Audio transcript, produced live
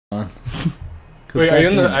Wait,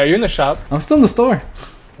 are you in the shop? I'm still in the store.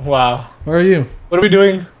 Wow. Where are you? What are we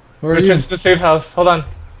doing? Where are Return you? to the safe house. Hold on. I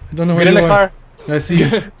don't know where Get you in the are. car. I see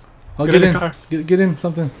you. I'll Get get in in. the car. Get in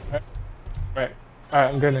something. Alright,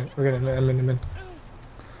 I'm getting in. We're getting in. I'm in.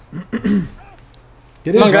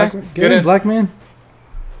 Get Come in, on, guy. black man. Get in. Black man.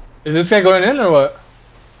 Is this guy going in or what?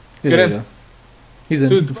 Yeah, Get in. yeah. He's in.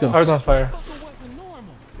 Dude, let's go. car's on fire.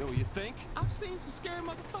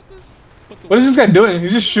 What is this guy doing?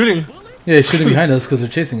 He's just shooting. Yeah, he's shooting behind us because they're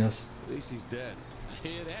chasing us. At least he's dead.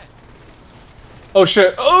 Oh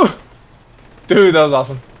shit. Oh! Dude, that was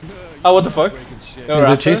awesome. Oh, what the fuck? Yeah,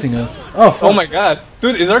 they're chasing us. Oh, fuck. Oh my god.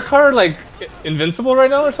 Dude, is our car like invincible right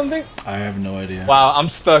now or something? I have no idea. Wow, I'm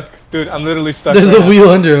stuck. Dude, I'm literally stuck. There's right a wheel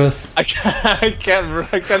under us. I can't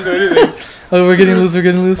do anything. Oh, we're getting loose. We're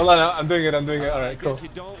getting loose. Hold on, I'm doing it. Alright, cool.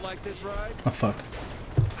 Oh, fuck.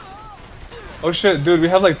 Oh shit, dude, we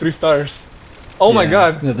have like 3 stars. Oh my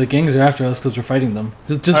god. Yeah, the gangs are after us because we're fighting them.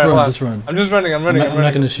 Just Right, run. Just run. I'm just running. I'm running. I'm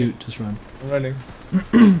not gonna shoot. Just run. I'm running.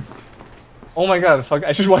 Oh my god, fuck.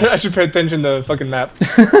 I should pay attention to the fucking map.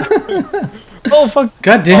 Oh fuck.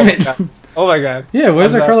 God damn it. God. Oh my god. Yeah, why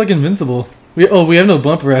is our car like invincible? We have no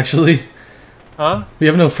bumper actually. Huh? We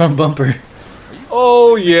have no front bumper.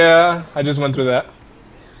 Oh yeah. I just went through that.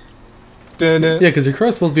 Yeah, because your car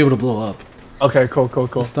is supposed to be able to blow up. Okay, cool.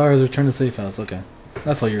 The stars return to safe house. Okay.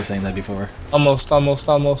 That's why you were saying that before. Almost. Well,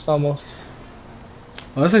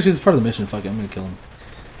 that's actually part of the mission. Fuck it, I'm gonna kill him.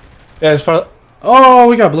 Yeah, it's part. Oh,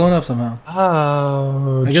 we got blown up somehow.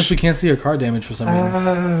 Ouch. I guess we can't see your car damage for some reason.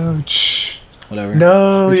 Ouch. Whatever.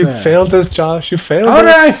 No, you failed us, Josh. You failed us. How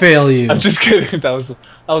did I fail you? I'm just kidding. That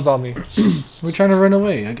was all me. We're trying to run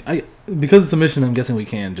away. Because it's a mission, I'm guessing we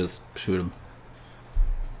can just shoot him.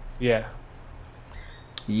 Yeah.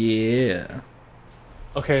 Yeah.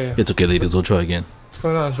 Okay. It's okay, ladies. We'll try again. What's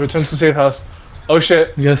going on? Return to safe house. Oh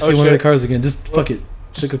shit. You gotta see one of the cars again. Just fuck it.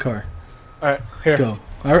 Take a car. Alright, here. Go.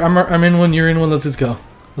 I'm in one, you're in one, let's just go.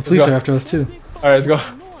 The police are after us too. Alright, let's go.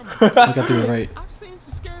 I got through it right.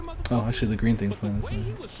 Oh, actually the green thing's playing this one.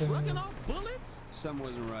 He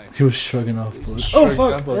was shrugging off bullets. Oh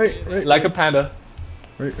fuck! Right. Like a panda.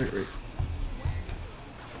 Right.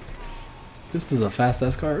 This is a fast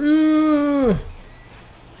ass car. Ooh.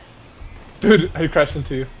 Dude, I crashed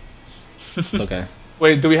into you. It's okay.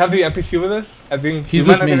 Wait, do we have the NPC with us? I think he's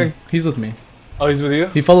with me. He's with me. Oh, he's with you?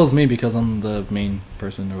 He follows me because I'm the main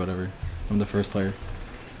person or whatever. I'm the first player.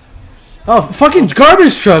 Oh, fucking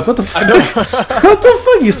garbage truck! What the fuck? I know. What the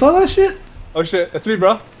fuck? You saw that shit? Oh shit, that's me,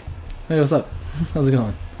 bro. Hey, what's up? How's it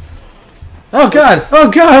going? Oh god! Oh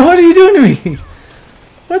god! What are you doing to me?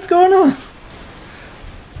 What's going on?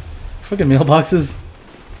 Fucking mailboxes.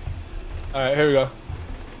 Alright, here we go.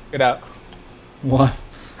 Get out. What?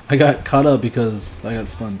 I got caught up because I got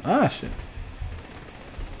spun. Ah, shit.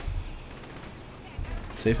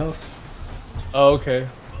 Safe house? Oh, okay.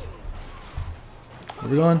 Where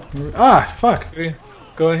we going? Ah, fuck.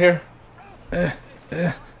 Go in here.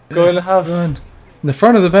 Go in the house. In the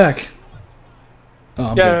front or the back? Oh,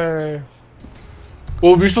 I'm good.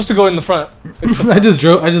 Well, we're supposed to go in the front. I just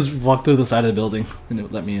walked through the side of the building and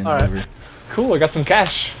it let me in. Alright. Cool, I got some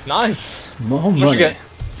cash. Nice. How much you get?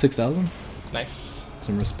 6,000? Nice.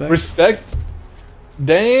 Some respect. Respect.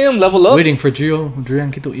 Damn, level up. Waiting for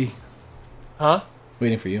Adrian Kito E. Huh?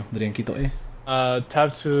 Waiting for you, Adrian Kito E.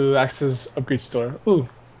 Tap to access upgrade store. Ooh.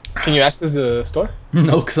 Can you access the store?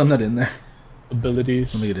 No, because I'm not in there.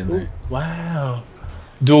 Abilities. Let me get in there. Wow.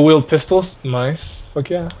 Dual wield pistols. Nice. Fuck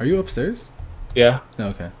yeah. Are you upstairs? Yeah. Oh,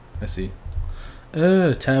 okay. I see.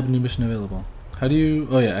 Tab new mission available. How do you...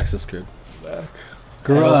 Oh yeah, access grid. Back.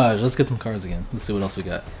 Garage. Let's get them cars again. Let's see what else we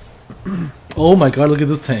got. Oh my god, look at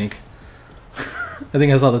this tank. I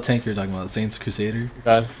think I saw the tank you're talking about. Saints Crusader.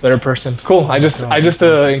 God, better person. Cool. I just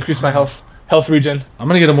increased my health regen. I'm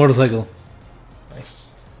gonna get a motorcycle. Nice.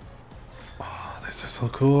 Oh, these are so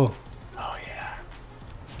cool. Oh yeah.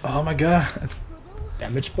 Oh my god.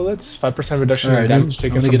 Damage bullets. 5% reduction in Alright, damage I'm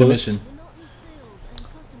taken gonna from get bullets. a mission.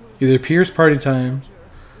 Either Pierce Party Time.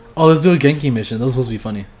 Oh, let's do a Genki mission. That was supposed to be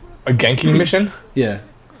funny. A ganking mission? Yeah.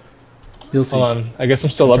 You'll see. Hold on. I guess I'm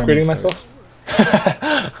still upgrading myself.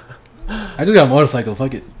 I just got a motorcycle.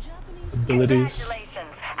 Fuck it. Abilities.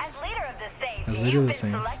 As leader of the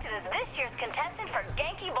Saints.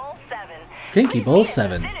 Genki Bowl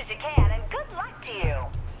 7.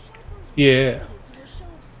 Yeah.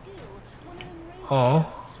 Oh.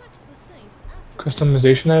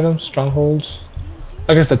 Customization items, strongholds.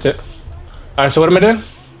 I guess that's it. Alright, so what am I doing?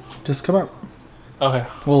 Just come out. Okay.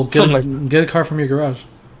 Well, get a car from your garage.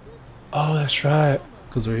 Oh, that's right.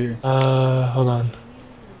 Because we're here. Hold on.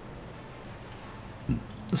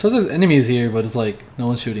 It says there's enemies here, but it's like no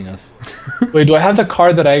one's shooting us. Wait, do I have the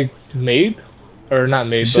car that I made, or not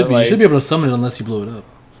made? You should but be. like, You should be able to summon it unless you blow it up.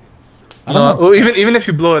 I no, don't know. well, even if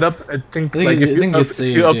you blow it up, I think like I think it's if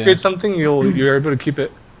you saved, upgrade yeah. something, you're able to keep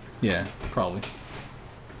it. Yeah, probably.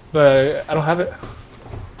 But I don't have it.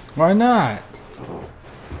 Why not?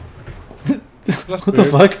 That's What the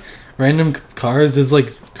weird. fuck? Random cars just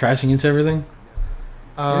like crashing into everything?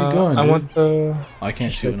 Where are you going, I dude? want the. Oh, I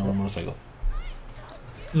can't shoot on a motorcycle.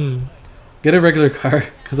 Hmm. Get a regular car,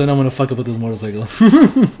 because I know I'm gonna fuck up with this motorcycle.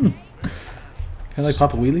 Can I like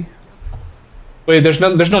pop a wheelie? Wait, there's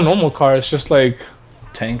no normal car. It's just like,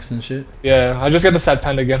 Tanks and shit? yeah. I just got the sad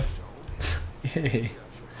panda again. Yay.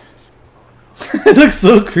 It looks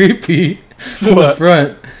so creepy from the What?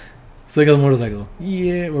 front. It's like a motorcycle.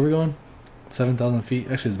 Yeah, where we going? 7,000 feet.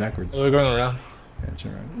 Actually, it's backwards. We're going around. Yeah,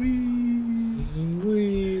 turn around. Whee.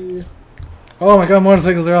 Whee. Oh my god,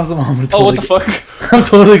 motorcycles are awesome. I'm gonna Oh, what totally the fuck? I'm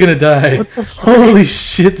totally gonna die. Holy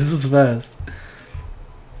shit, this is fast.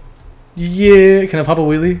 Yeah, can I pop a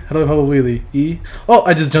wheelie? How do I pop a wheelie? E? Oh,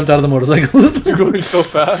 I just jumped out of the motorcycle. You're going so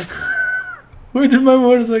fast. Where did my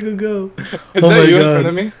motorcycle go? Is Oh that my you God. in front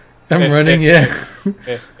of me? I'm running, yeah.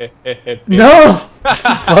 No! No!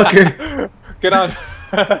 Fucker. Get on.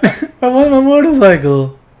 I want my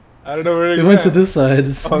motorcycle. I don't know where It went to this side.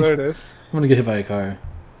 Oh, there it is. I'm gonna get hit by a car.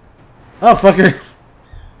 Oh, fucker.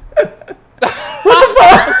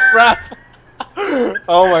 Crap.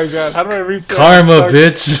 Oh my god, how do I reset? Karma, I'm stuck.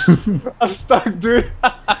 bitch. I'm stuck, dude.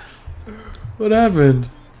 What happened?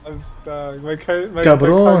 I'm stuck. My car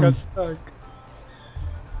Cabron. got stuck.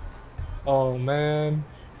 Oh man.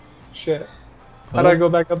 Shit. How do I go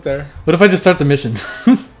back up there? What if I just start the mission?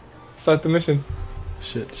 Start the mission.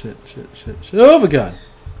 Shit. Oh my god.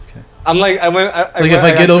 I'm like, I went. Like if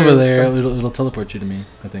I get over there, it'll teleport you to me,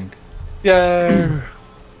 I think. Yeah.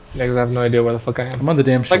 Yeah, 'cause I have no idea where the fuck I am. I'm on the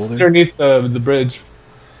damn Like shoulder. underneath the bridge.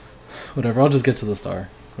 Whatever, I'll just get to the star.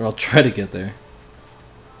 Or I'll try to get there.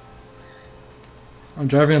 I'm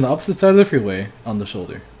driving on the opposite side of the freeway on the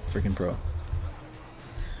shoulder. Freaking pro.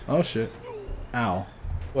 Oh shit. Ow.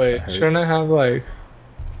 Wait, That hurt. shouldn't I have like?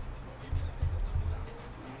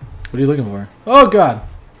 What are you looking for? Oh god!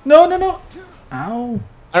 No! Ow!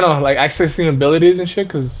 I don't know, like accessing abilities and shit.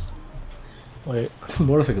 Cause wait, This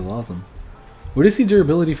motorcycle is awesome. What is the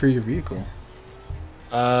durability for your vehicle?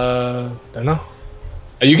 don't know.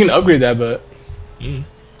 You can upgrade that, but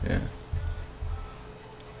Yeah.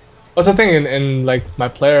 what's the thing in like my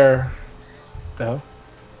player? What the hell?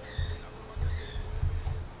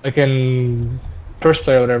 Like in first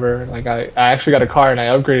player, or whatever. Like I actually got a car and I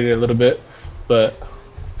upgraded it a little bit, but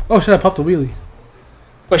Oh shit, I popped a wheelie.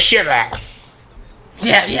 shit, man.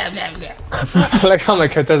 Yeah. I like how my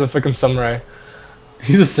character's a freaking samurai.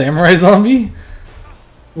 He's a samurai zombie?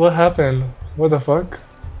 What happened? What the fuck?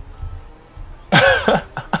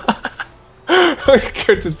 My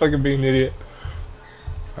character's fucking being an idiot.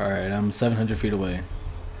 Alright, I'm 700 feet away.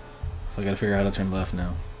 So I gotta figure out how to turn left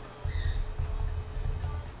now.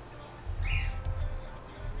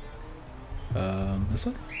 This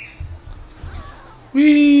way?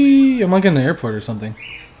 Whee! I'm like in an airport or something.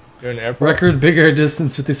 You're in an airport? Record bigger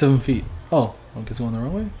distance 57 feet. Oh, I guess going the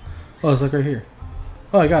wrong way? Oh, it's like right here.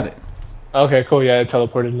 Oh, I got it. Okay, cool. Yeah, it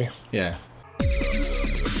teleported me. Yeah.